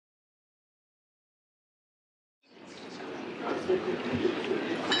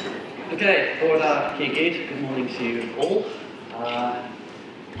Okay, Bora Kigid, good morning to you all.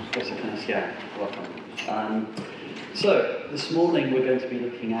 Professor Kanasian, welcome. So, this morning we're going to be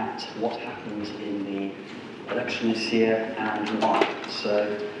looking at what happened in the election this year and why.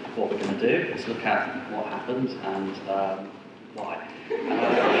 So, what we're going to do is look at what happened and why.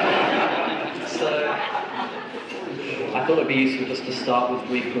 So, I thought it would be useful just to start with a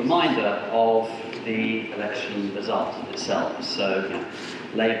brief reminder of the election result itself. So,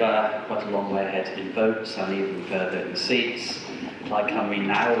 Labour quite a long way ahead in votes and even further in seats. Plaid Cymru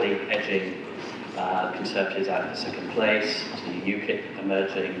narrowly edging Conservatives out in second place, UKIP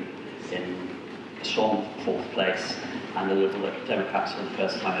emerging in a strong fourth place, and the Liberal Democrats for the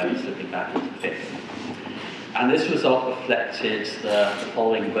first time ever slipping back into fifth. And this result reflected the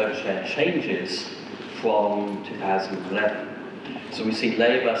following vote share changes from 2011. So we see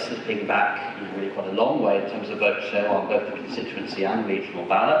Labour slipping back really quite a long way in terms of vote share on both the constituency and regional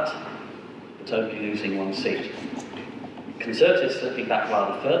ballot, but only losing one seat. Conservatives slipping back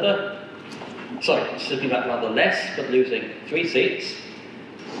slipping back rather less, but losing 3 seats.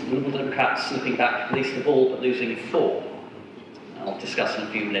 Liberal Democrats slipping back least of all, but losing 4. I'll discuss in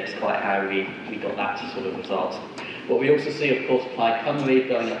a few minutes quite how we got that sort of result. But we also see, of course, Plaid Cymru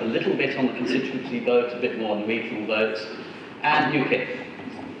going up a little bit on the constituency vote, a bit more on the regional votes, and UKIP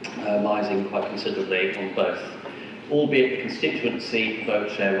rising quite considerably on both. Albeit the constituency vote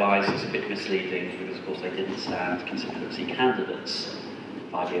share rise is a bit misleading because, of course, they didn't stand constituency candidates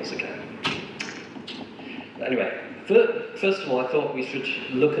 5 years ago. But anyway, first of all, I thought we should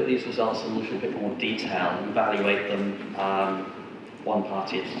look at these results in a little bit more detail and evaluate them one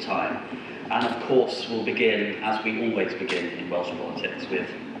party at a time. And of course, we'll begin, as we always begin in Welsh politics, with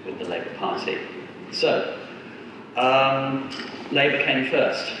the Labour Party. So, Labour came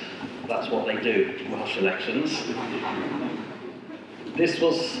first. That's what they do in Welsh elections. This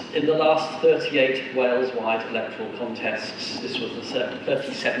was in the last 38 Wales-wide electoral contests. This was the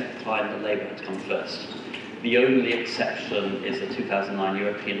 37th time that Labour had come first. The only exception is the 2009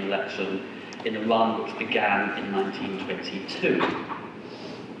 European election in a run which began in 1922.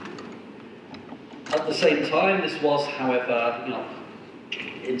 At the same time, this was, however,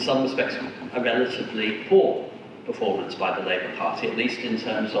 in some respects, a relatively poor performance by the Labour Party, at least in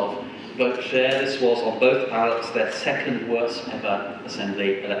terms of vote share. This was, on both ballots, their second worst ever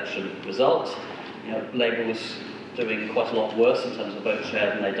Assembly election result. Labour was doing quite a lot worse in terms of vote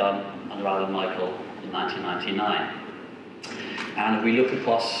share than they'd done under Alan Michael in 1999. And if we look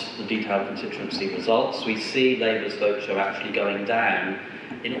across the detailed constituency results, we see Labour's vote share actually going down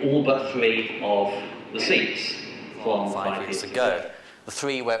in all but 3 of the seats from 5 years ago. The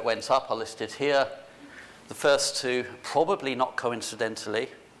 3 where it went up are listed here. The first 2, probably not coincidentally,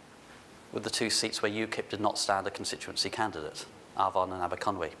 with the 2 seats where UKIP did not stand a constituency candidate, Avon and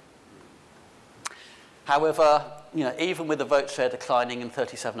Aberconwy. However, even with the vote share declining in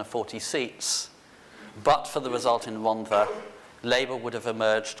 37 of 40 seats, but for the result in Rhondda, Labour would have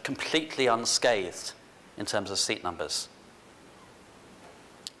emerged completely unscathed in terms of seat numbers,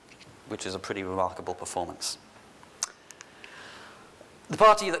 which is a pretty remarkable performance. The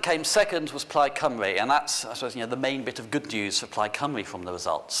party that came second was Plaid Cymru, and that's, I suppose, the main bit of good news for Plaid Cymru from the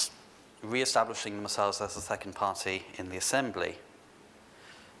results, re-establishing themselves as the second party in the Assembly.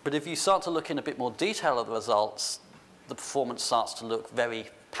 But if you start to look in a bit more detail at the results, the performance starts to look very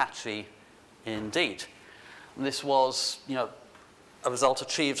patchy indeed. And this was, a result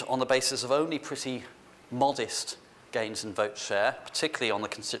achieved on the basis of only pretty modest gains in vote share, particularly on the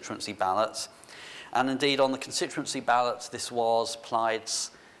constituency ballots. And indeed, on the constituency ballot, this was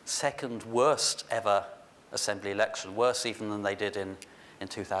Plaid's second worst ever Assembly election, worse even than they did in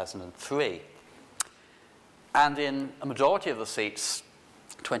 2003. And in a majority of the seats,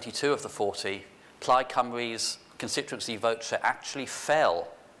 22 of the 40, Plaid Cymru's constituency vote share actually fell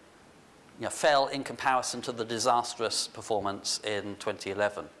in comparison to the disastrous performance in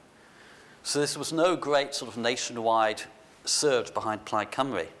 2011. So this was no great sort of nationwide surge behind Plaid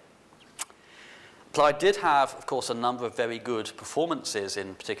Cymru. Plaid did have, of course, a number of very good performances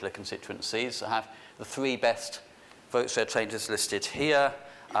in particular constituencies. I have the 3 best vote share changes listed here.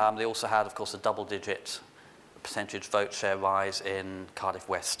 They also had, of course, a double-digit percentage vote share rise in Cardiff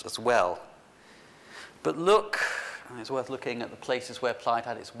West as well. But it's worth looking at the places where Plaid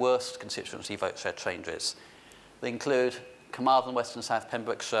had its worst constituency vote share changes. They include Carmarthen, West and South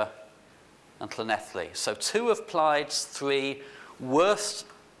Pembrokeshire, and Llanelli. So 2 of Plaid's 3 worst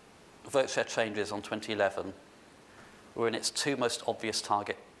vote share changes on 2011 were in its 2 most obvious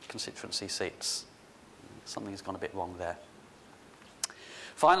target constituency seats. Something's gone a bit wrong there.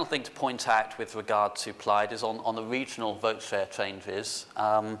 Final thing to point out with regard to Plaid is on the regional vote share changes.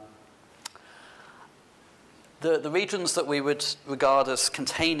 The regions that we would regard as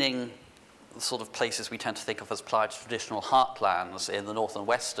containing the sort of places we tend to think of as Plaid's traditional heartlands in the north and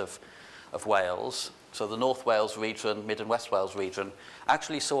west of Wales, so the North Wales region, Mid and West Wales region,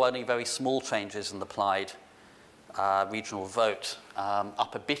 actually saw only very small changes in the Plaid regional vote,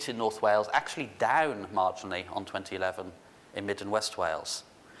 up a bit in North Wales, actually down marginally on 2011 in Mid and West Wales.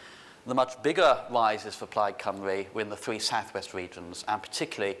 The much bigger rises for Plaid Cymru were in the three southwest regions, and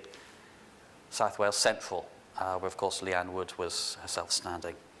particularly South Wales Central, where, of course, Leanne Wood was herself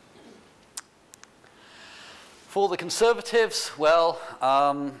standing. For the Conservatives, well,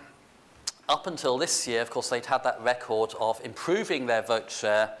 up until this year, of course, they'd had that record of improving their vote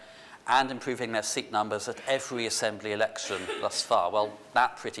share and improving their seat numbers at every Assembly election thus far. Well,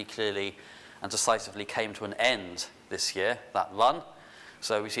 that pretty clearly and decisively came to an end this year, that run.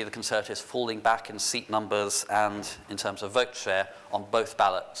 So we see the Conservatives falling back in seat numbers and in terms of vote share on both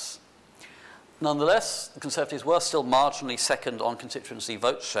ballots. Nonetheless, the Conservatives were still marginally second on constituency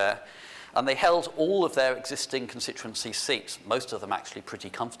vote share, and they held all of their existing constituency seats, most of them actually pretty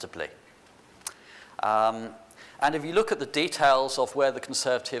comfortably. And if you look at the details of where the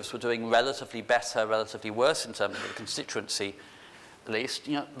Conservatives were doing relatively better, relatively worse in terms of the constituency, at least,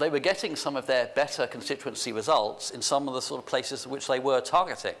 you know, they were getting some of their better constituency results in some of the sort of places which they were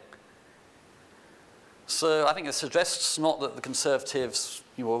targeting. So I think it suggests not that the Conservatives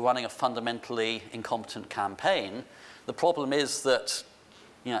were running a fundamentally incompetent campaign. The problem is that,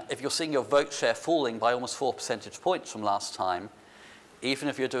 you know, if you're seeing your vote share falling by almost 4 percentage points from last time, even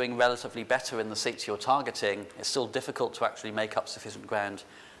if you're doing relatively better in the seats you're targeting, it's still difficult to actually make up sufficient ground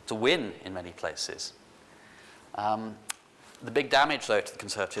to win in many places. The big damage, though, to the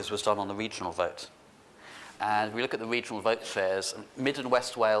Conservatives was done on the regional vote. And if we look at the regional vote shares, Mid and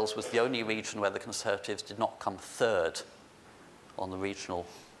West Wales was the only region where the Conservatives did not come third on the regional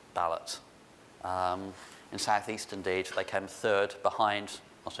ballot. In South East, indeed, they came third behind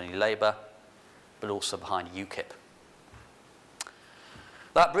not only Labour, but also behind UKIP.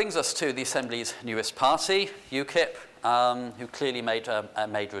 That brings us to the Assembly's newest party, UKIP, who clearly made a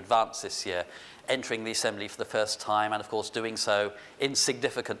major advance this year, entering the Assembly for the first time and, of course, doing so in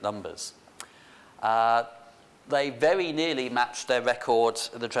significant numbers. They very nearly matched their record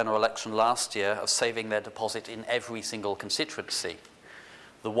at the general election last year of saving their deposit in every single constituency.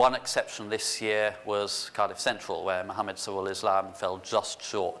 The one exception this year was Cardiff Central, where Mohammed Sarul Islam fell just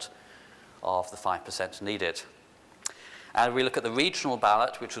short of the 5% needed. And if we look at the regional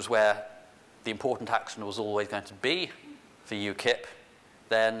ballot, which was where the important action was always going to be for UKIP,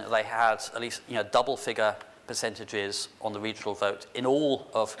 then they had at least, you know, double-figure percentages on the regional vote in all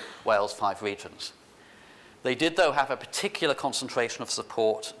of Wales' 5 regions. They did, though, have a particular concentration of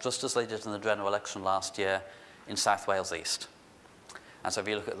support, just as they did in the general election last year, in South Wales East. And so if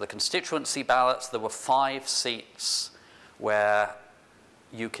you look at the constituency ballots, there were 5 seats where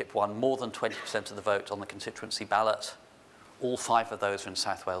UKIP won more than 20% of the vote on the constituency ballot. All 5 of those are in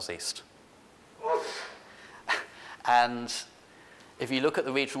South Wales East. And if you look at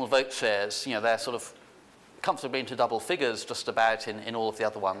the regional vote shares, you know, they're sort of comfortably into double figures just about in all of the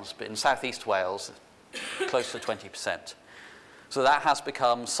other ones, but in South East Wales, close to 20%. So that has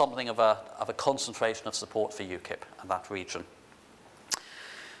become something of a concentration of support for UKIP in that region.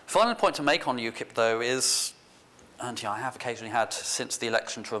 Final point to make on UKIP, though, is, and I have occasionally had since the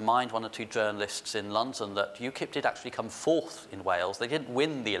election to remind 1 or 2 journalists in London that UKIP did actually come 4th in Wales. They didn't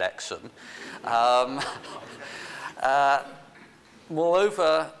win the election.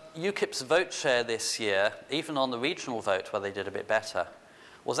 Moreover, UKIP's vote share this year, even on the regional vote where they did a bit better,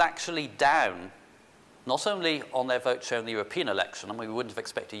 was actually down, not only on their vote share in the European election, and we wouldn't have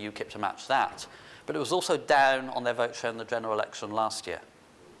expected UKIP to match that, but it was also down on their vote share in the general election last year.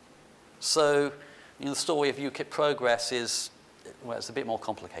 So, you know, the story of UKIP progress is, well, it's a bit more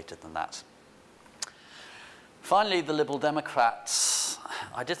complicated than that. Finally, the Liberal Democrats.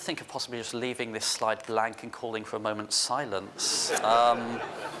 I did think of possibly just leaving this slide blank and calling for a moment's silence. And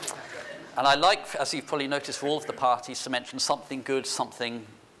I like, as you've probably noticed, for all of the parties to mention something good, something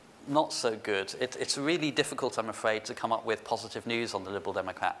not so good. It's really difficult, I'm afraid, to come up with positive news on the Liberal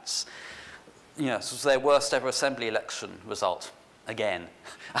Democrats. You know, this was their worst ever Assembly election result, again,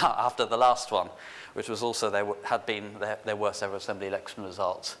 after the last one, which was also had been their worst ever Assembly election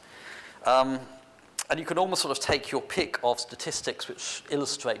result. And you can almost sort of take your pick of statistics which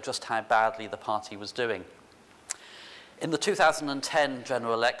illustrate just how badly the party was doing. In the 2010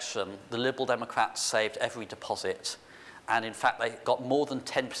 general election, the Liberal Democrats saved every deposit, and in fact they got more than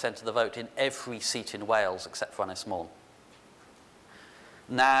 10% of the vote in every seat in Wales except for Ynys Môn.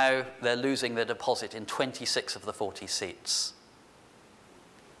 Now they're losing their deposit in 26 of the 40 seats.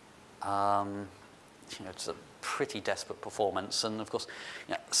 It's a pretty desperate performance, and of course,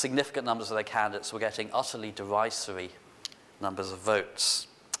 significant numbers of their candidates were getting utterly derisory numbers of votes.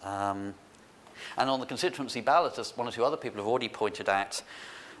 And on the constituency ballot, as one or two other people have already pointed out,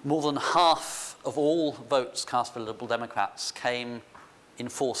 more than half of all votes cast for Liberal Democrats came in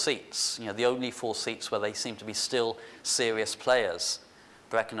 4 seats, the only 4 seats where they seem to be still serious players: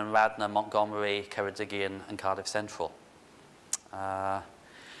 Brecon and Radnor, Montgomery, Ceredigion, and Cardiff Central.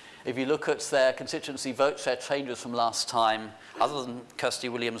 If you look at their constituency vote share changes from last time, other than Kirsty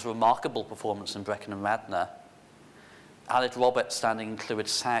Williams' remarkable performance in Brecon and Radnor, Aled Roberts, standing in Clwyd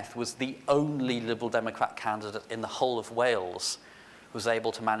South, was the only Liberal Democrat candidate in the whole of Wales who was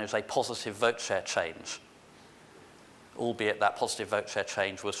able to manage a positive vote share change, albeit that positive vote share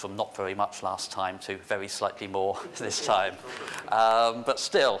change was from not very much last time to very slightly more this time. But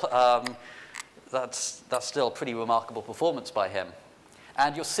still, that's still a pretty remarkable performance by him.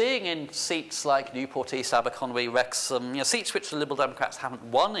 And you're seeing in seats like Newport East, Aberconwy, Wrexham, seats which the Liberal Democrats haven't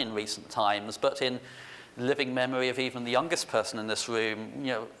won in recent times, but in living memory of even the youngest person in this room,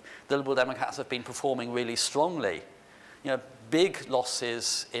 the Liberal Democrats have been performing really strongly. Big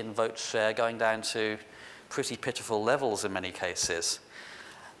losses in vote share, going down to pretty pitiful levels in many cases.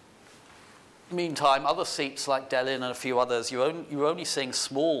 Meantime, other seats like Delyn and a few others, you're only seeing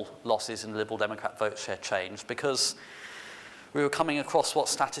small losses in Liberal Democrat vote share change because we were coming across what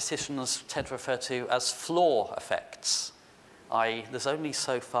statisticians tend to refer to as floor effects, i.e. there's only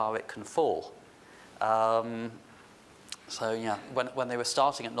so far it can fall. When they were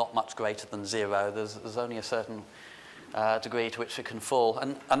starting at not much greater than 0, there's only a certain degree to which it can fall.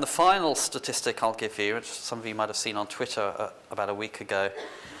 And the final statistic I'll give you, which some of you might have seen on Twitter about a week ago,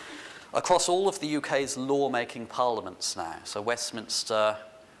 across all of the UK's law-making parliaments now, so Westminster,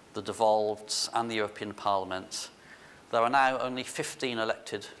 the devolved, and the European Parliament, there are now only 15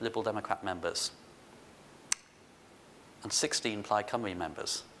 elected Liberal Democrat members and 16 Plaid Cymru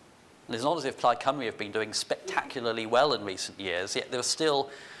members. And it's not as if Plaid Cymru have been doing spectacularly well in recent years, yet there are still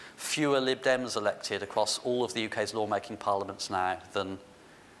fewer Lib Dems elected across all of the UK's lawmaking parliaments now than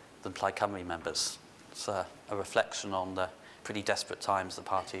Plaid Cymru members. It's a reflection on the pretty desperate times the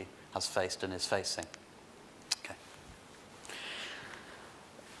party has faced and is facing. Okay.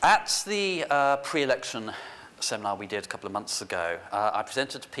 At the pre-election seminar we did a couple of months ago, I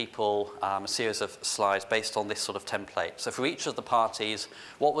presented to people a series of slides based on this sort of template. So for each of the parties,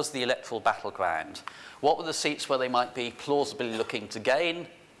 what was the electoral battleground? What were the seats where they might be plausibly looking to gain?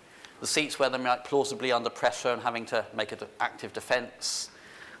 The seats where they might plausibly under pressure and having to make an active defence?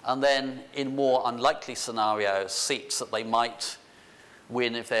 And then in more unlikely scenarios, seats that they might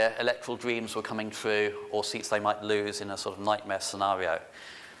win if their electoral dreams were coming true, or seats they might lose in a sort of nightmare scenario.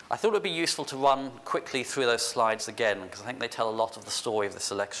 I thought it would be useful to run quickly through those slides again, because I think they tell a lot of the story of this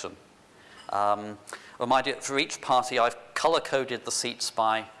election. Remind you, for each party, I've colour-coded the seats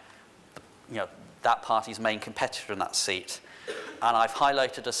by that party's main competitor in that seat, and I've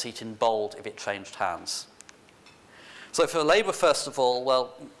highlighted a seat in bold if it changed hands. So for Labour, first of all,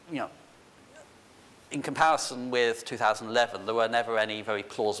 well, in comparison with 2011, there were never any very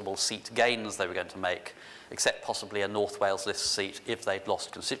plausible seat gains they were going to make, except possibly a North Wales list seat if they'd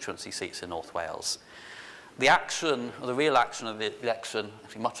lost constituency seats in North Wales. The action, or the real action of the election,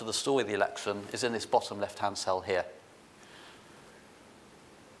 actually much of the story of the election, is in this bottom left-hand cell here.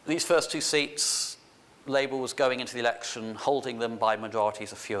 These first 2 seats, Labour was going into the election holding them by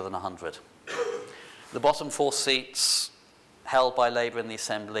majorities of fewer than 100. The bottom 4 seats held by Labour in the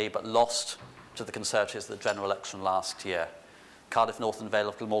Assembly but lost to the Conservatives at the general election last year. Cardiff North and Vale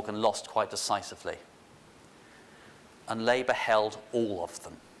of Glamorgan lost quite decisively. And Labour held all of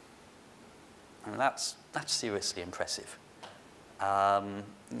them. I mean, that's seriously impressive.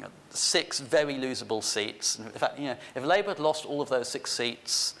 6 very losable seats. In fact, if Labour had lost all of those 6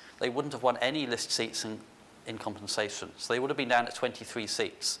 seats, they wouldn't have won any list seats in compensation. So they would have been down at 23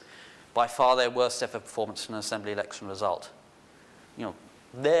 seats. By far their worst ever performance in an Assembly election result.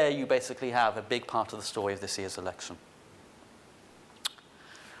 There you basically have a big part of the story of this year's election.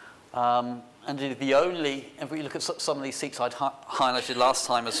 And if we look at some of these seats I'd highlighted last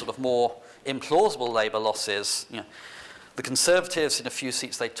time as sort of more implausible Labour losses, the Conservatives in a few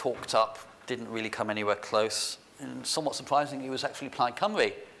seats they talked up didn't really come anywhere close. And somewhat surprisingly, it was actually Plaid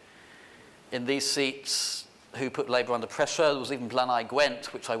Cymru in these seats who put Labour under pressure. There was even Blaenau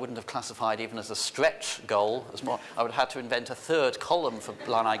Gwent, which I wouldn't have classified even as a stretch goal. I would have had to invent a 3rd column for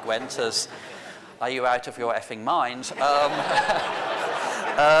Blaenau Gwent as, are you out of your effing mind?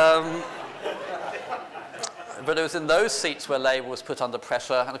 But it was in those seats where Labour was put under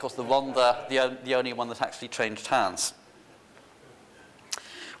pressure, and of course the Rhondda, the only one that actually changed hands.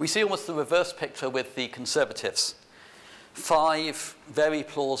 We see almost the reverse picture with the Conservatives. 5 very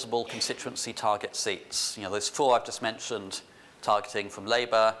plausible constituency target seats. You know, those 4 I've just mentioned targeting from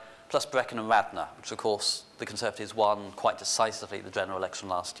Labour, plus Brecon and Radnor, which of course the Conservatives won quite decisively at the general election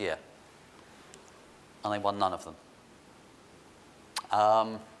last year. And they won none of them.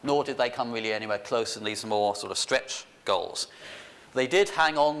 Nor did they come really anywhere close in these more sort of stretch goals. They did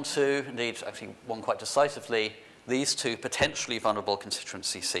hang on to, indeed actually won quite decisively, these 2 potentially vulnerable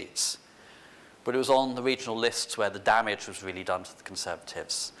constituency seats. But it was on the regional lists where the damage was really done to the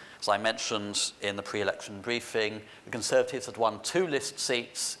Conservatives. As I mentioned in the pre-election briefing, the Conservatives had won 2 list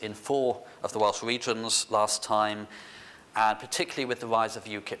seats in 4 of the Welsh regions last time, and particularly with the rise of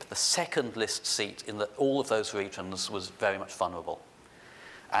UKIP, the second list seat in all of those regions was very much vulnerable.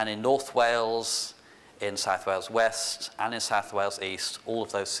 And in North Wales, in South Wales West, and in South Wales East, all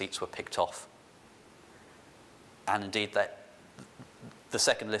of those seats were picked off. And indeed, the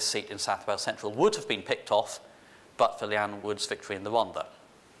second list seat in South Wales Central would have been picked off, but for Leanne Wood's victory in the Rhondda.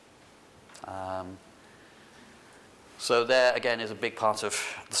 So there, again, is a big part of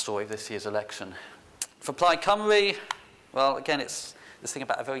the story of this year's election. For Plaid Cymru, well, again, it's this thing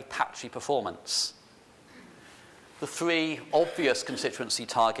about a very patchy performance. The 3 obvious constituency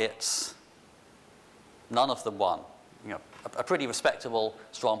targets, none of them won. You know, a pretty respectable,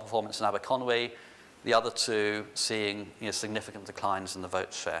 strong performance in Aberconwy, the other 2 seeing significant declines in the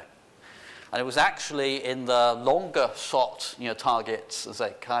vote share. And it was actually in the longer shot targets, as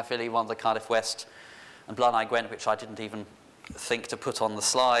like Caerphilly, Rhondda, Cardiff West, and Blaenau Gwent, which I didn't even think to put on the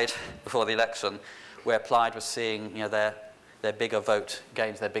slide before the election, where Plaid was seeing their bigger vote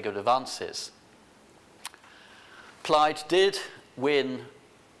gains, their bigger advances. Plaid did win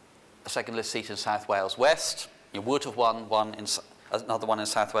a second list seat in South Wales West. You would have won another one in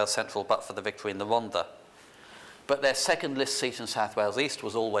South Wales Central, but for the victory in the Rhondda. But their second list seat in South Wales East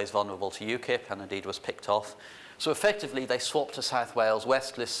was always vulnerable to UKIP, and indeed was picked off. So effectively, they swapped a South Wales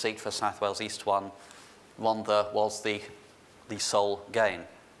West list seat for South Wales East one. Rhondda was the sole gain.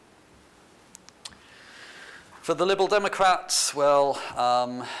 For the Liberal Democrats, well,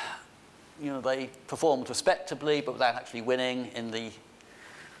 they performed respectably, but without actually winning in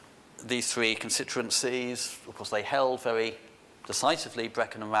these 3 constituencies. Of course, they held very decisively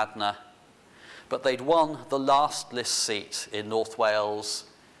Brecon and Radnor, but they'd won the last list seat in North Wales,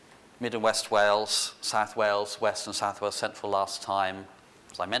 Mid and West Wales, South Wales West and South Wales Central last time.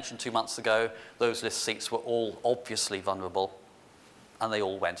 As I mentioned 2 months ago, those list seats were all obviously vulnerable, and they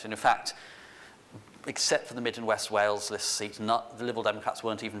all went. And in fact, except for the Mid and West Wales list seats, the Liberal Democrats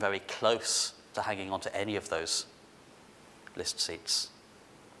weren't even very close to hanging on to any of those list seats.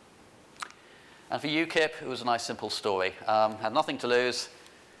 And for UKIP, it was a nice simple story. Had nothing to lose.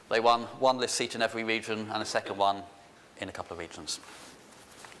 They won 1 list seat in every region and a second one in a couple of regions.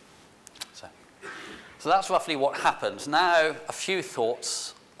 So that's roughly what happened. Now, a few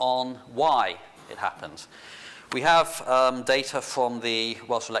thoughts on why it happened. We have data from the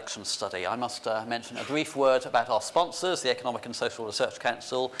Welsh Election study. I must mention a brief word about our sponsors, the Economic and Social Research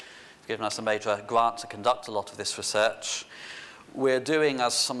Council. It's given us a major grant to conduct a lot of this research. We're doing,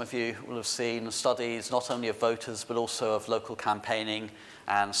 as some of you will have seen, studies not only of voters, but also of local campaigning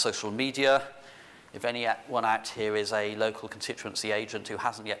and social media. If anyone out here is a local constituency agent who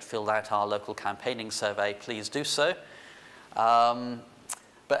hasn't yet filled out our local campaigning survey, please do so.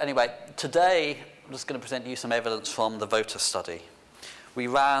 But anyway, today I'm just going to present you some evidence from the voter study. We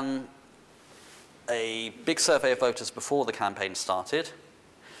ran a big survey of voters before the campaign started.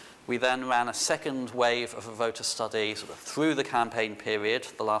 We then ran a second wave of a voter study sort of through the campaign period,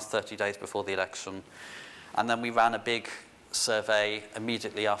 the last 30 days before the election. And then we ran a big survey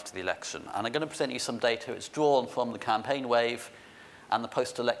immediately after the election. And I'm going to present you some data. It's drawn from the campaign wave and the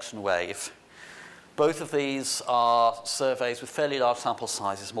post-election wave. Both of these are surveys with fairly large sample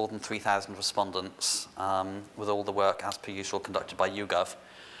sizes, more than 3,000 respondents, with all the work, as per usual, conducted by YouGov.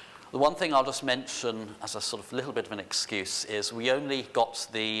 The one thing I'll just mention as a sort of little bit of an excuse is we only got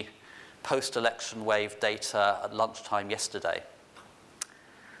the post-election wave data at lunchtime yesterday.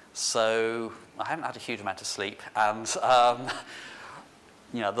 So I haven't had a huge amount of sleep, and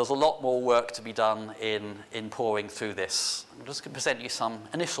there's a lot more work to be done in pouring through this. I'm just going to present you some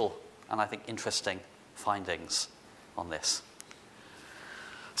initial and I think interesting findings on this.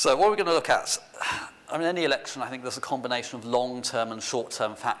 So what are we going to look at? I mean, any election, I think there's a combination of long-term and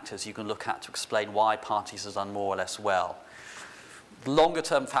short-term factors you can look at to explain why parties have done more or less well. The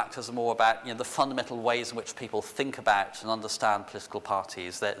longer-term factors are more about the fundamental ways in which people think about and understand political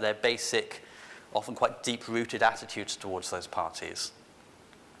parties, their basic often quite deep-rooted attitudes towards those parties.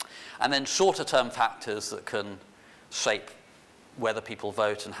 And then shorter-term factors that can shape whether people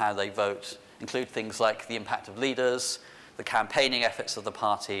vote and how they vote include things like the impact of leaders, the campaigning efforts of the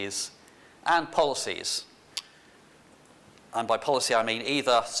parties, and policies. And by policy, I mean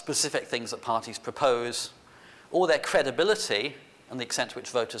either specific things that parties propose or their credibility and the extent to which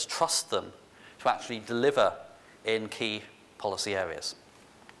voters trust them to actually deliver in key policy areas.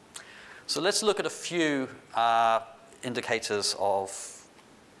 So let's look at a few indicators of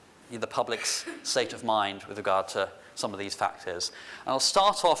the public's state of mind with regard to some of these factors. And I'll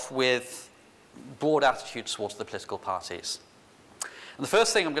start off with broad attitudes towards the political parties. And the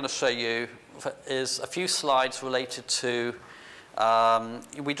first thing I'm going to show you is a few slides related to,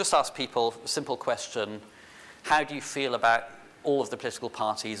 we just asked people a simple question, how do you feel about all of the political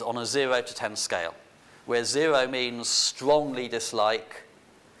parties on a 0 to 10 scale, where 0 means strongly dislike,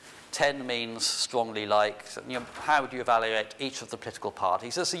 10 means strongly like. How would you evaluate each of the political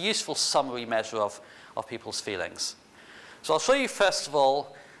parties? It's a useful summary measure of people's feelings. So I'll show you, first of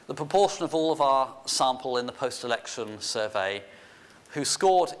all, the proportion of all of our sample in the post-election survey who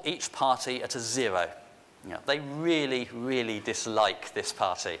scored each party at a 0. They really, really dislike this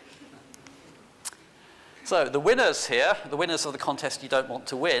party. So the winners here, the winners of the contest you don't want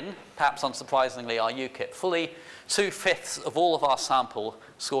to win, perhaps unsurprisingly, are UKIP. Fully 2/5 of all of our sample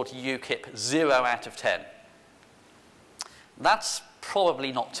scored UKIP 0 out of 10. That's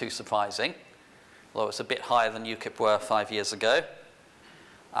probably not too surprising, although it's a bit higher than UKIP were 5 years ago.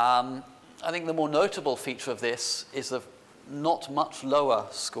 I think the more notable feature of this is the not much lower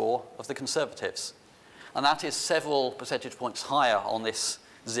score of the Conservatives. And that is several percentage points higher on this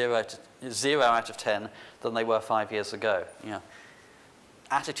 0 out of 10 than they were 5 years ago.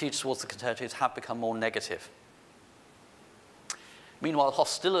 Attitudes towards the Conservatives have become more negative. Meanwhile,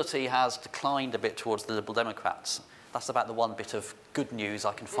 hostility has declined a bit towards the Liberal Democrats. That's about the one bit of good news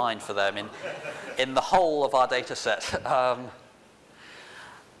I can find for them in the whole of our data set.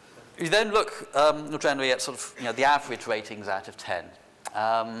 You then look generally at sort of the average ratings out of 10.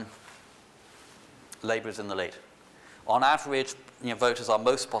 Labour is in the lead. On average, voters are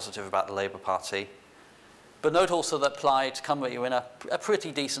most positive about the Labour Party. But note also that Plaid Cymru are in a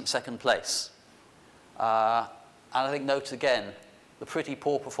pretty decent second place. And I think note again the pretty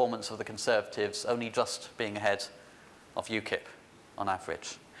poor performance of the Conservatives, only just being ahead of UKIP on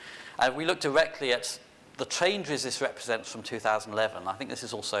average. And if we look directly at the changes this represents from 2011, I think this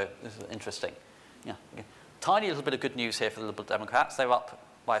is interesting. Tiny little bit of good news here for the Liberal Democrats. They're up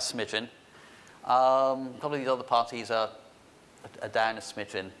by a smidgen. Probably the other parties are down a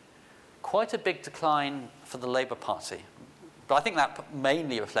smidgen. Quite a big decline for the Labour Party. But I think that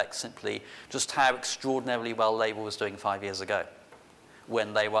mainly reflects simply just how extraordinarily well Labour was doing 5 years ago,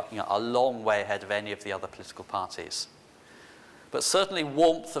 when they were a long way ahead of any of the other political parties. But certainly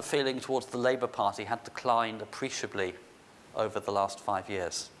warmth of feeling towards the Labour Party had declined appreciably over the last 5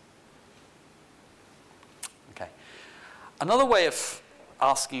 years. Okay. Another way of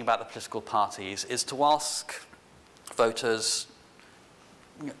asking about the political parties is to ask voters,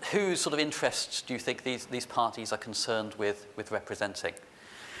 whose sort of interests do you think these parties are concerned with representing?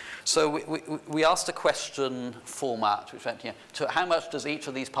 So we asked a question format, which went, to how much does each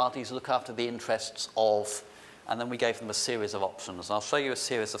of these parties look after the interests of, and then we gave them a series of options. And I'll show you a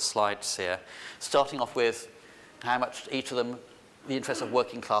series of slides here, starting off with how much each of them, the interests of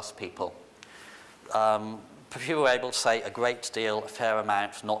working class people. People were able to say a great deal, a fair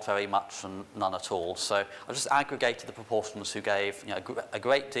amount, not very much, and none at all. So I just aggregated the proportions who gave a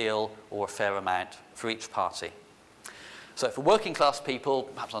great deal or a fair amount for each party. So for working class people,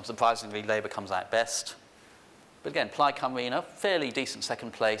 perhaps unsurprisingly, Labour comes out best. But again, Plaid Cymru, fairly decent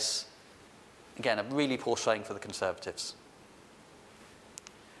second place. Again, a really poor showing for the Conservatives.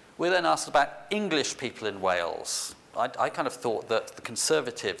 We then asked about English people in Wales. I kind of thought that the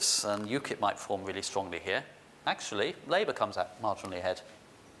Conservatives and UKIP might perform really strongly here. Actually, Labour comes out marginally ahead.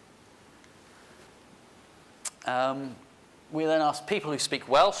 We then asked people who speak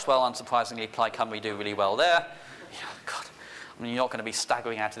Welsh. Well, unsurprisingly, Plaid Cymru do really well there. God, I mean, you're not going to be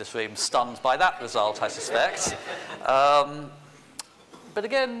staggering out of this room stunned by that result, I suspect. But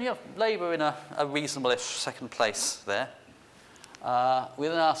again, Labour in a reasonable-ish second place there. We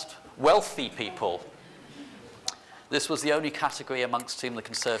then asked wealthy people. This was the only category amongst whom the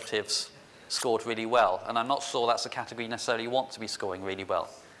Conservatives scored really well, and I'm not sure that's a category you necessarily want to be scoring really well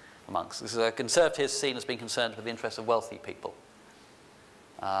amongst. This is a Conservatives seen as being concerned with the interests of wealthy people,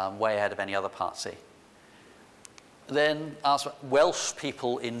 way ahead of any other party. Then asked Welsh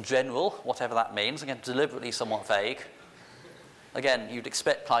people in general, whatever that means, again, deliberately somewhat vague. Again, you'd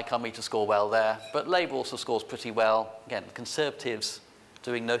expect Plaid Cymru to score well there, but Labour also scores pretty well. Again, the Conservatives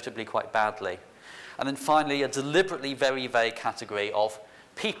doing notably quite badly. And then finally, a deliberately very vague category of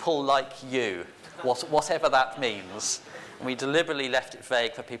people like you, whatever that means. And we deliberately left it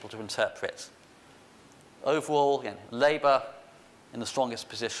vague for people to interpret. Overall, again, Labour in the strongest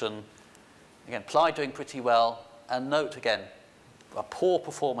position. Again, Plaid doing pretty well. And note, again, a poor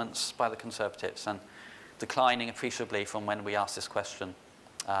performance by the Conservatives and declining appreciably from when we asked this question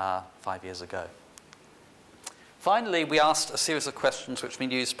 5 years ago. Finally, we asked a series of questions which have been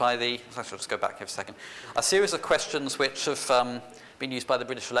used by the, I should just go back here for a second, a series of questions which have been used by the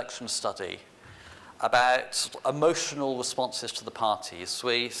British Election Study about emotional responses to the parties.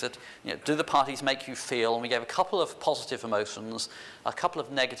 We said, do the parties make you feel? And we gave a couple of positive emotions, a couple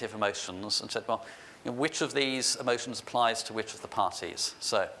of negative emotions, and said, well, which of these emotions applies to which of the parties?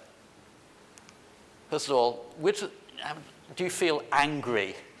 So, first of all, do you feel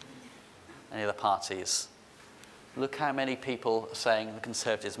angry? Any of the parties? Look how many people are saying the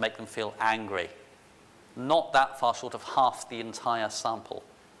Conservatives make them feel angry. Not that far short of half the entire sample.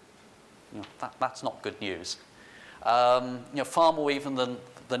 That's not good news. Far more even than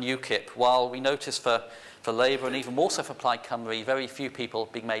UKIP, while we notice for Labour and even more so for Plaid Cymru, very few people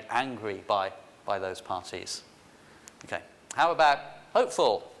being made angry by those parties. Okay, how about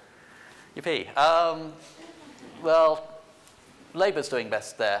hopeful? Yippee. Well, Labour's doing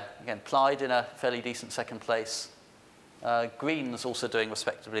best there. Again, Plaid in a fairly decent second place. Greens also doing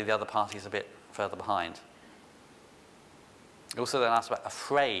respectably, the other parties a bit further behind. Also then asked about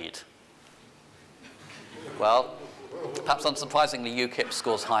afraid. Well, perhaps unsurprisingly, UKIP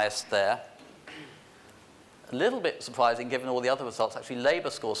scores highest there. A little bit surprising, given all the other results, actually Labour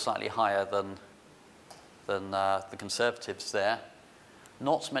scores slightly higher than the Conservatives there.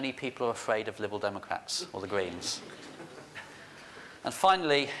 Not many people are afraid of Liberal Democrats or the Greens. And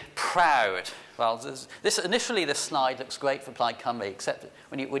finally, proud. Well, initially this slide looks great for Plaid Cymru, except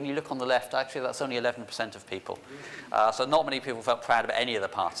when you look on the left, actually that's only 11% of people. So not many people felt proud of any of the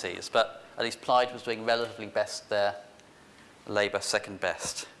parties, but at least Plaid was doing relatively best there. Labour second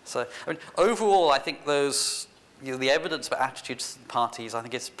best. So overall, I think the evidence about attitudes to the parties, I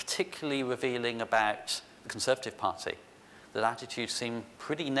think is particularly revealing about the Conservative Party. That attitudes seem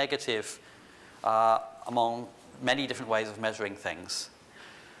pretty negative among many different ways of measuring things.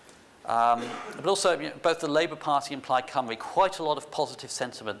 But also, both the Labour Party and Plaid Cymru, quite a lot of positive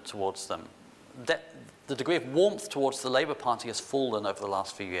sentiment towards them. The degree of warmth towards the Labour Party has fallen over the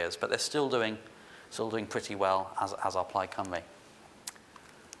last few years, but they're still doing pretty well, as are Plaid Cymru.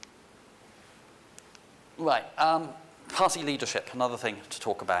 Right, party leadership, another thing to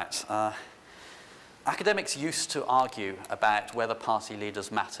talk about. Academics used to argue about whether party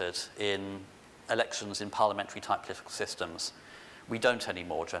leaders mattered in elections in parliamentary-type political systems. We don't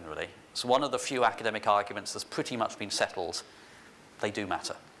anymore, generally. So one of the few academic arguments that's pretty much been settled. They do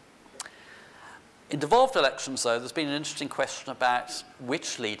matter. In devolved elections, though, there's been an interesting question about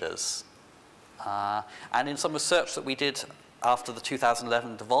which leaders. And in some research that we did after the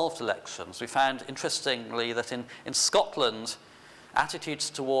 2011 devolved elections, we found, interestingly, that in Scotland, attitudes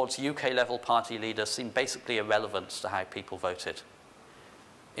towards UK-level party leaders seemed basically irrelevant to how people voted.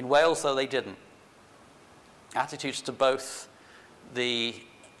 In Wales, though, they didn't. Attitudes to both the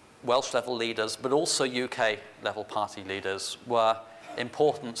Welsh-level leaders, but also UK-level party leaders, were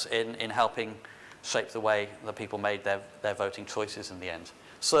important in helping shape the way that people made their voting choices in the end.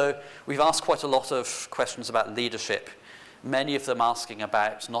 So we've asked quite a lot of questions about leadership, many of them asking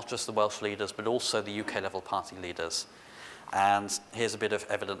about not just the Welsh leaders, but also the UK-level party leaders. And here's a bit of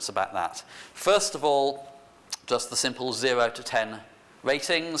evidence about that. First of all, just the simple 0 to 10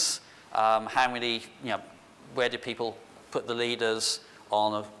 ratings. How many, where did people put the leaders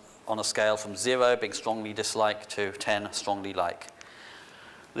on a scale from 0, being strongly dislike, to 10, strongly like?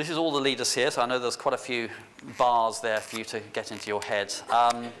 This is all the leaders here, so I know there's quite a few bars there for you to get into your head.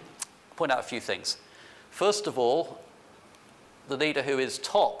 Point out a few things. First of all, the leader who is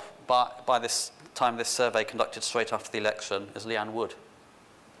top by this time this survey conducted straight after the election is Leanne Wood.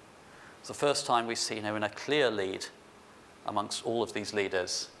 It's the first time we've seen her in a clear lead amongst all of these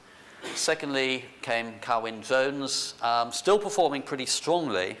leaders. Secondly came Carwyn Jones, still performing pretty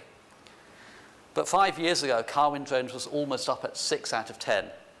strongly, but 5 years ago Carwyn Jones was almost up at 6 out of 10.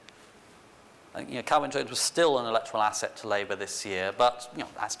 Carwyn Jones was still an electoral asset to Labour this year, but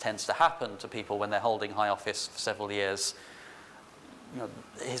as tends to happen to people when they're holding high office for several years,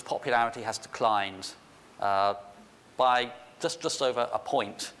 his popularity has declined by just over a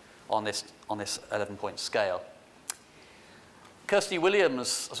point on this 11-point scale. Kirsty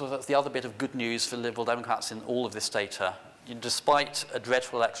Williams, I suppose that's the other bit of good news for Liberal Democrats in all of this data. despite a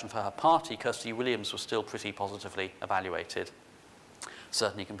dreadful election for her party, Kirsty Williams was still pretty positively evaluated,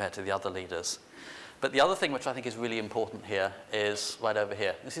 certainly compared to the other leaders. But the other thing which I think is really important here is right over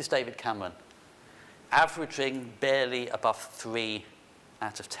here. This is David Cameron, averaging barely above 3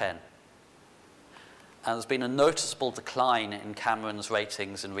 out of 10. And there's been a noticeable decline in Cameron's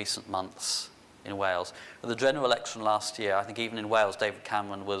ratings in recent months in Wales. For the general election last year, I think even in Wales, David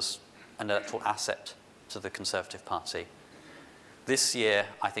Cameron was an electoral asset to the Conservative Party. This year,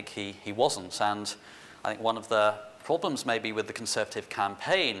 I think he wasn't, and I think one of the problems maybe with the Conservative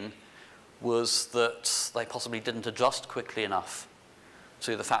campaign was that they possibly didn't adjust quickly enough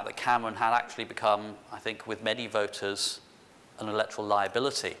to the fact that Cameron had actually become, I think, with many voters, an electoral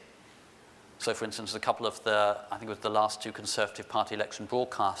liability. So, for instance, a couple of I think it was the last 2 Conservative Party election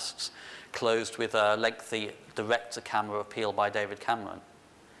broadcasts closed with a lengthy direct-to-camera appeal by David Cameron.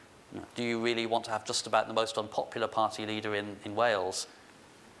 Do you really want to have just about the most unpopular party leader in Wales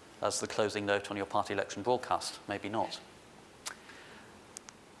as the closing note on your party election broadcast? Maybe not.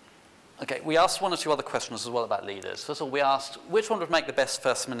 Okay, we asked 1 or 2 other questions as well about leaders. First of all, we asked, which one would make the best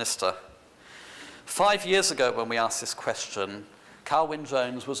First Minister? 5 years ago when we asked this question, Carl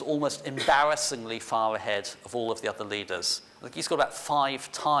Wyn-Jones was almost embarrassingly far ahead of all of the other leaders. I think he's got about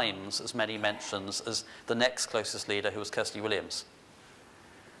 5 times as many mentions as the next closest leader, who was Kirsty Williams,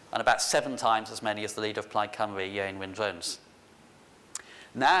 and about 7 times as many as the leader of Plaid Cymru, Ieuan Wyn-Jones.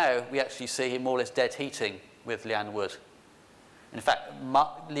 Now we actually see him more or less dead heating with Leanne Wood. In fact,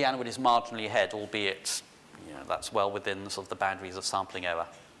 Leanne Wood is marginally ahead, albeit that's well within sort of the boundaries of sampling error.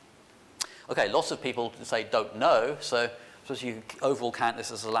 Okay, lots of people say don't know, so I suppose you overall count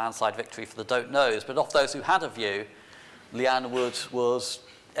this as a landslide victory for the don't knows, but of those who had a view, Leanne Wood was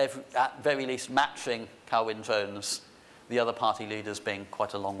at very least matching Carl Wyn-Jones, the other party leaders being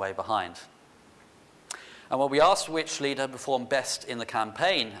quite a long way behind. And when we asked which leader performed best in the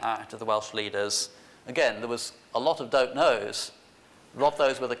campaign out of the Welsh leaders, again, there was a lot of don't knows. A lot of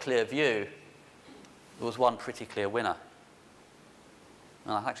those with a clear view. There was one pretty clear winner.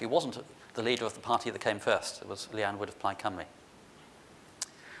 And it actually wasn't the leader of the party that came first. It was Leanne Wood of Plaid Cymru.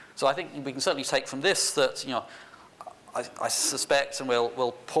 So I think we can certainly take from this that, I suspect, and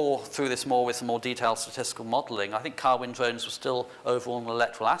we'll pour through this more with some more detailed statistical modelling, I think Carl Wyn-Jones was still overall an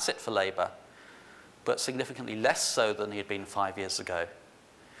electoral asset for Labour, but significantly less so than he had been 5 years ago.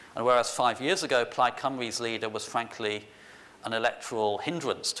 And whereas 5 years ago, Plaid Cymru's leader was frankly an electoral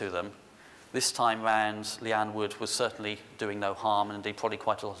hindrance to them, this time round, Leanne Wood was certainly doing no harm, and indeed probably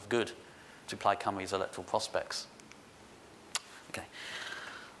quite a lot of good to Plaid Cymru's electoral prospects. Okay.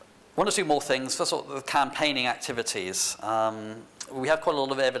 1 or 2 more things. First of all, the campaigning activities. We have quite a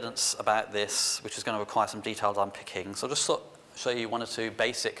lot of evidence about this, which is going to require some detailed unpicking. So I'll just show you 1 or 2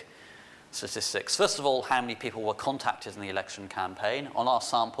 basic statistics. First of all, how many people were contacted in the election campaign. On our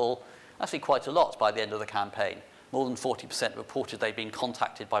sample, actually quite a lot by the end of the campaign. More than 40% reported they'd been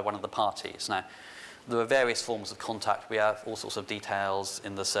contacted by one of the parties. Now, there are various forms of contact. We have all sorts of details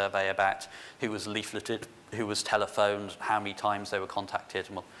in the survey about who was leafleted, who was telephoned, how many times they were contacted,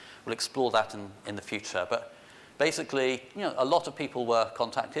 and we'll explore that in the future. But basically, a lot of people were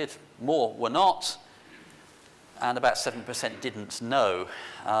contacted, more were not, and about 7% didn't know.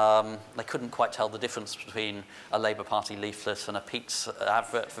 They couldn't quite tell the difference between a Labour Party leaflet and a pizza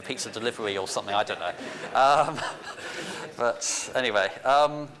advert for pizza delivery or something, I don't know. But anyway,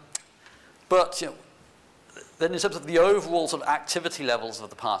 then in terms of the overall sort of activity levels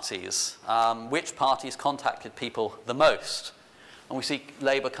of the parties, which parties contacted people the most? And we see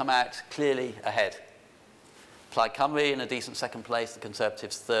Labour come out clearly ahead. Plaid Cymru in a decent 2nd place, the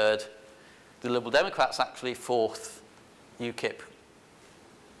Conservatives 3rd. The Liberal Democrats actually 4th, UKIP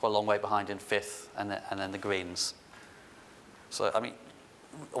were a long way behind in 5th, and then the Greens. So, I mean,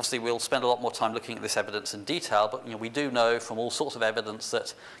 obviously we'll spend a lot more time looking at this evidence in detail, but we do know from all sorts of evidence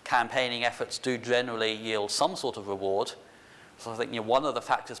that campaigning efforts do generally yield some sort of reward. So I think one of the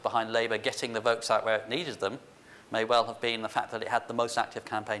factors behind Labour getting the votes out where it needed them may well have been the fact that it had the most active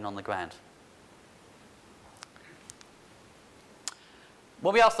campaign on the ground.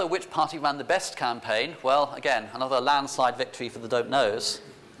 When we asked, though, which party ran the best campaign, well, again, another landslide victory for the don't knows.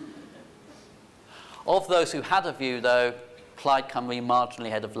 Of those who had a view, though, Plaid Cymru marginally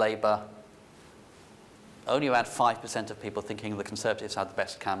ahead of Labour. Only around 5% of people thinking the Conservatives had the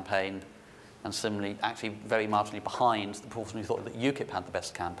best campaign, and similarly, actually very marginally behind the proportion who thought that UKIP had the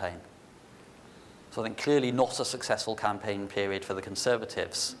best campaign. So I think clearly not a successful campaign period for the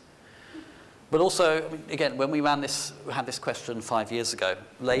Conservatives. But also, again, when we had this question 5 years ago,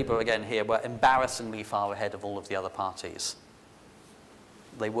 Labour, again here, were embarrassingly far ahead of all of the other parties.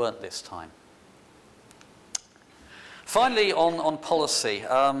 They weren't this time. Finally, on policy,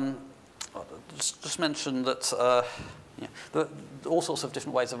 just mention that yeah, there are all sorts of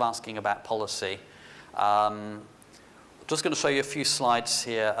different ways of asking about policy. Just going to show you a few slides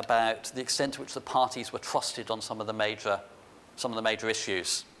here about the extent to which the parties were trusted on some of the major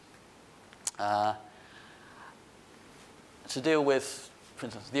issues. To deal with, for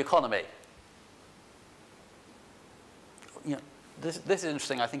instance, the economy. You know, this is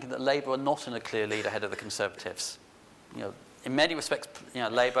interesting, I think, in that Labour are not in a clear lead ahead of the Conservatives. You know, in many respects, you know,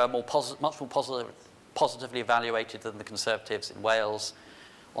 Labour are much more positively evaluated than the Conservatives in Wales.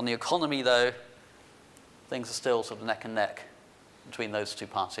 On the economy, though, things are still sort of neck and neck between those two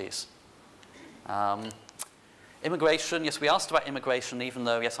parties. Immigration, yes, we asked about immigration, even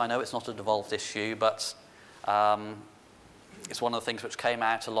though, yes, I know it's not a devolved issue, but it's one of the things which came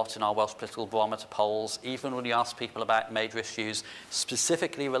out a lot in our Welsh political barometer polls. Even when you ask people about major issues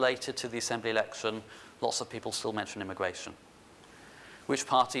specifically related to the Assembly election, lots of people still mention immigration. Which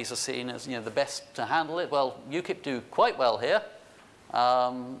parties are seen as, you know, the best to handle it? Well, UKIP do quite well here. You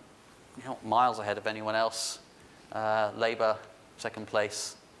know, miles ahead of anyone else. Labour, second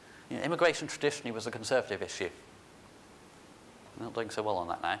place. You know, immigration traditionally was a Conservative issue. We're not doing so well on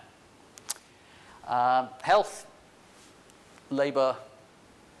that now. Health, Labour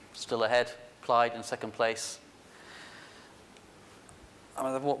still ahead. Plaid in second place. I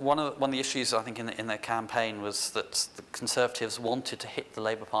mean, one of the issues, I think, in their campaign was that the Conservatives wanted to hit the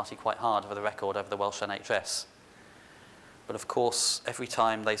Labour Party quite hard for the record over the Welsh NHS. But of course, every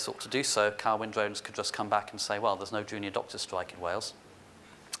time they sought to do so, Carl Wyn-Jones could just come back and say, well, there's no junior doctors' strike in Wales.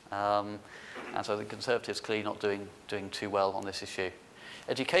 And so the Conservatives clearly not doing too well on this issue.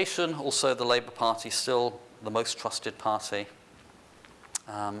 Education, also the Labour Party, still the most trusted party.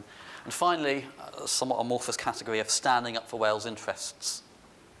 And finally, a somewhat amorphous category of standing up for Wales' interests.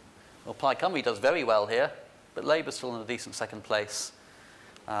 Well, Plaid Cymru does very well here, but Labour's still in a decent second place.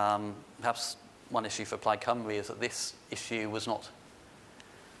 Perhaps one issue for Plaid Cymru is that this issue was not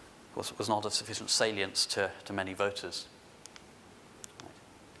of sufficient salience to many voters.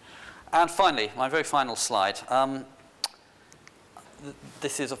 And finally, my very final slide.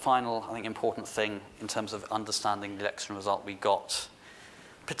 This is a final, I think, important thing in terms of understanding the election result we got,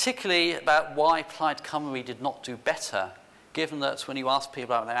 particularly about why Plaid Cymru did not do better, given that when you ask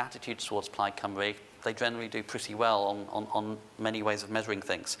people about their attitudes towards Plaid Cymru, they generally do pretty well on many ways of measuring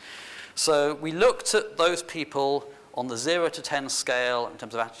things. So we looked at those people on the 0 to 10 scale in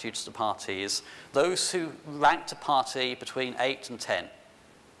terms of attitudes to parties, those who ranked a party between 8 and 10.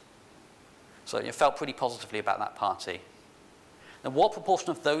 So you felt pretty positively about that party. Now, what proportion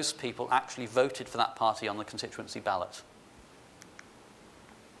of those people actually voted for that party on the constituency ballot?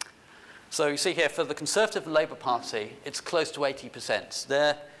 So you see here, for the Conservative and Labour Party, it's close to 80%.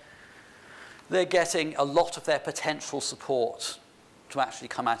 They're getting a lot of their potential support to actually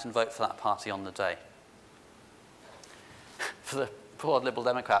come out and vote for that party on the day. For the poor Liberal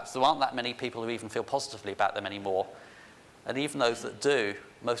Democrats, there aren't that many people who even feel positively about them anymore. And even those that do,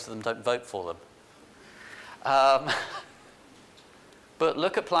 most of them don't vote for them. But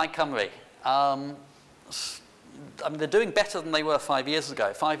look at Plaid Cymru. I mean, they're doing better than they were 5 years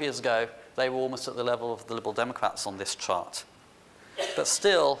ago. 5 years ago, they were almost at the level of the Liberal Democrats on this chart. But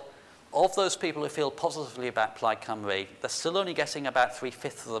still, of those people who feel positively about Plaid Cymru, they're still only getting about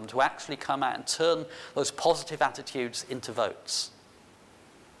 3/5 of them to actually come out and turn those positive attitudes into votes.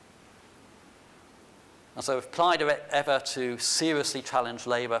 And so if Plaid are ever to seriously challenge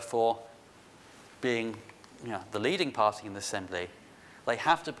Labour for being, you know, the leading party in the Assembly, they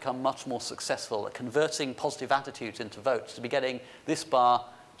have to become much more successful at converting positive attitudes into votes, to be getting this bar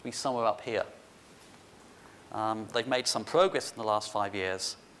to be somewhere up here. They've made some progress in the last 5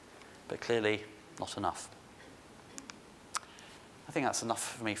 years, but clearly not enough. I think that's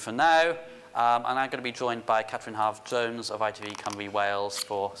enough for me for now. And I'm going to be joined by Catherine Harve-Jones of ITV Cymru Wales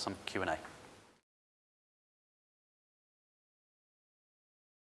for some Q&A.